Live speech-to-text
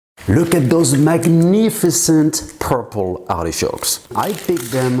Look at those magnificent purple artichokes. I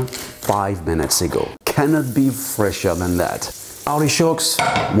picked them 5 minutes ago. Cannot be fresher than that. Artichokes,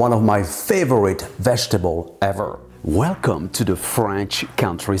 one of my favorite vegetables ever. Welcome to the French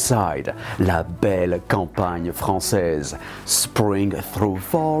countryside, la belle campagne française. Spring through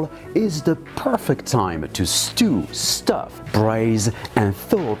fall is the perfect time to stew, stuff, braise and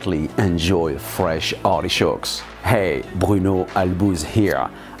thoroughly enjoy fresh artichokes. Hey, Bruno Albouze here.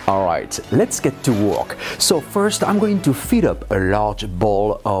 Alright, let's get to work. So first I'm going to fill up a large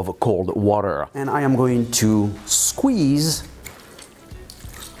bowl of cold water and I am going to squeeze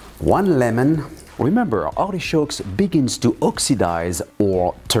 1 lemon. Remember, artichokes begins to oxidize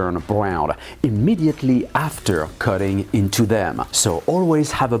or turn brown immediately after cutting into them. So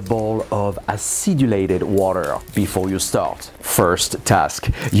always have a bowl of acidulated water before you start. First task,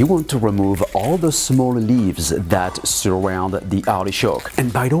 you want to remove all the small leaves that surround the artichoke.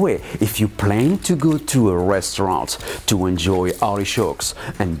 And by the way, if you plan to go to a restaurant to enjoy artichokes,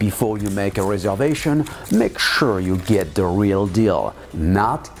 and before you make a reservation, make sure you get the real deal,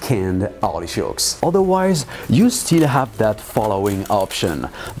 not canned artichokes. Otherwise, you still have that following option.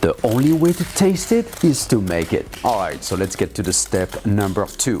 The only way to taste it is to make it. Alright, so let's get to the step number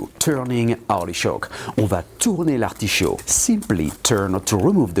 2, turning artichoke. On va tourner l'artichaut. Simply turn to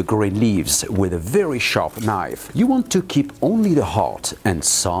remove the green leaves with a very sharp knife. You want to keep only the heart and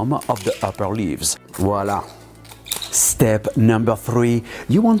some of the upper leaves. Voila! Step number 3,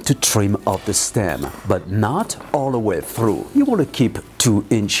 you want to trim off the stem, but not all the way through. You want to keep 2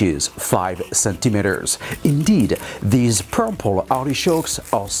 inches, 5 centimeters. Indeed, these purple artichokes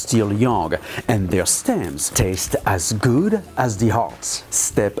are still young and their stems taste as good as the hearts.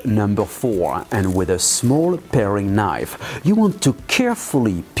 Step number 4, and with a small paring knife, you want to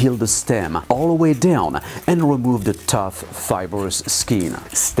carefully peel the stem all the way down and remove the tough, fibrous skin.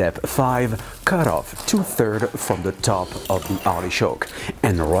 Step 5, cut off 2/3 from the top of the artichoke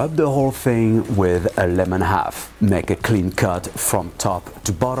and rub the whole thing with a lemon half. Make a clean cut from top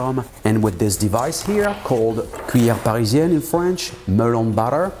to bottom, and with this device here called cuillère parisienne in French, melon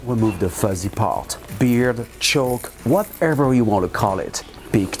butter, remove the fuzzy part. Beard, choke, whatever you want to call it.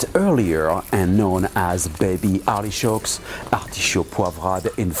 Picked earlier and known as baby artichokes, artichaut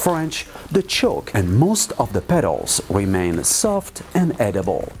poivrade in French, the choke and most of the petals remain soft and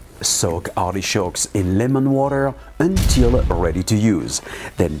edible. Soak artichokes in lemon water until ready to use.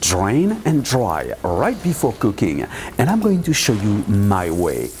 Then drain and dry right before cooking. And I'm going to show you my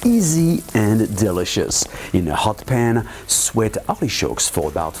way. Easy and delicious. In a hot pan, sweat artichokes for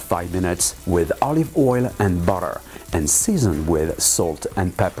about 5 minutes with olive oil and butter and season with salt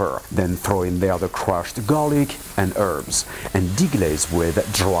and pepper. Then throw in there the crushed garlic and herbs and deglaze with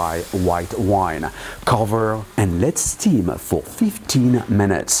dry white wine. Cover and let steam for 15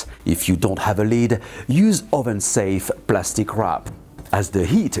 minutes. If you don't have a lid, use oven-safe plastic wrap. As the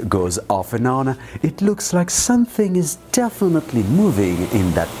heat goes off and on, it looks like something is definitely moving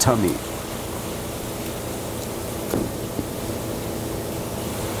in that tummy.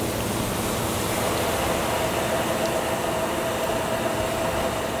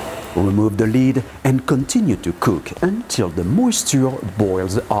 Remove the lid and continue to cook until the moisture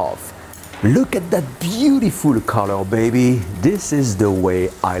boils off. Look at that beautiful color, baby. This is the way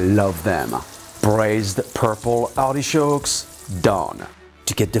I love them. Braised purple artichokes, done.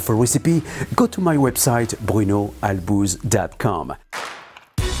 To get the full recipe, go to my website brunoalbouze.com.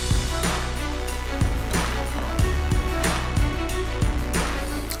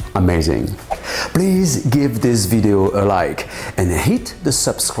 Amazing. Please give this video a like and hit the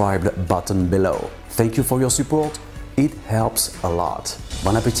subscribe button below. Thank you for your support. It helps a lot.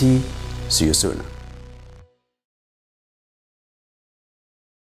 Bon appétit. See you soon.